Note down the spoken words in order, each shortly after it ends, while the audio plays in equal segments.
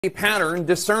A pattern,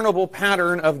 discernible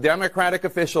pattern of Democratic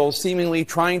officials seemingly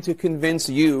trying to convince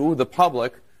you, the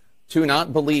public, to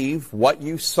not believe what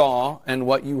you saw and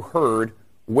what you heard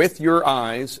with your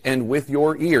eyes and with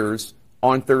your ears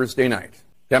on Thursday night.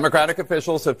 Democratic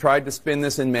officials have tried to spin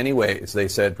this in many ways. They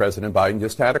said President Biden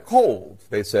just had a cold.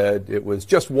 They said it was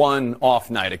just one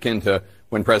off night, akin to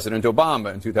when President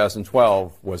Obama in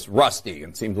 2012 was rusty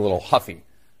and seemed a little huffy.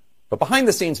 But behind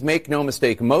the scenes, make no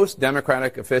mistake, most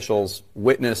Democratic officials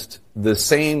witnessed the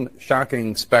same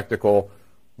shocking spectacle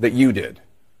that you did.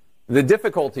 The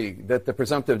difficulty that the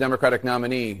presumptive Democratic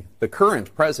nominee, the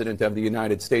current president of the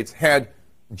United States, had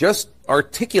just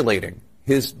articulating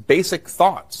his basic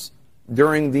thoughts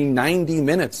during the 90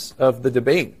 minutes of the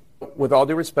debate. With all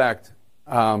due respect,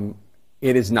 it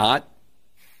is not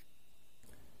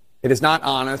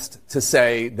honest to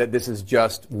say that this is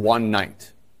just one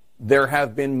night. There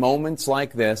have been moments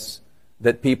like this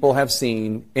that people have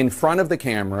seen in front of the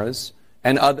cameras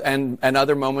and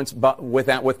other moments but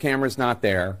with cameras not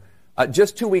there.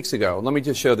 Just 2 weeks ago, let me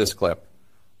just show this clip.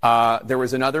 There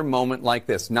was another moment like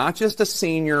this, not just a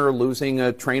senior losing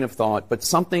a train of thought, but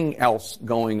something else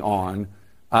going on.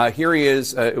 Here he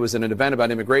is. It was in an event about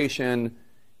immigration.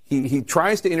 He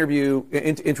tries to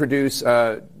introduce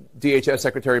DHS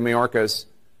Secretary Mayorkas,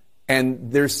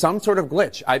 and there's some sort of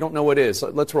glitch. I don't know what it is.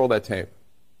 Let's roll that tape.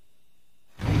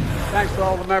 Thanks to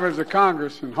all the members of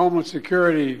Congress and Homeland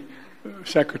Security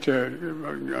Secretary.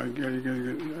 I'm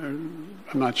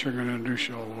not sure I'm going to introduce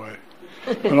you all the way.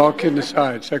 But all kidding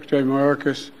aside, Secretary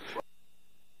Mayorkas.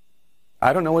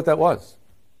 I don't know what that was.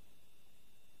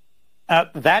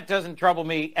 That doesn't trouble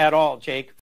me at all, Jake.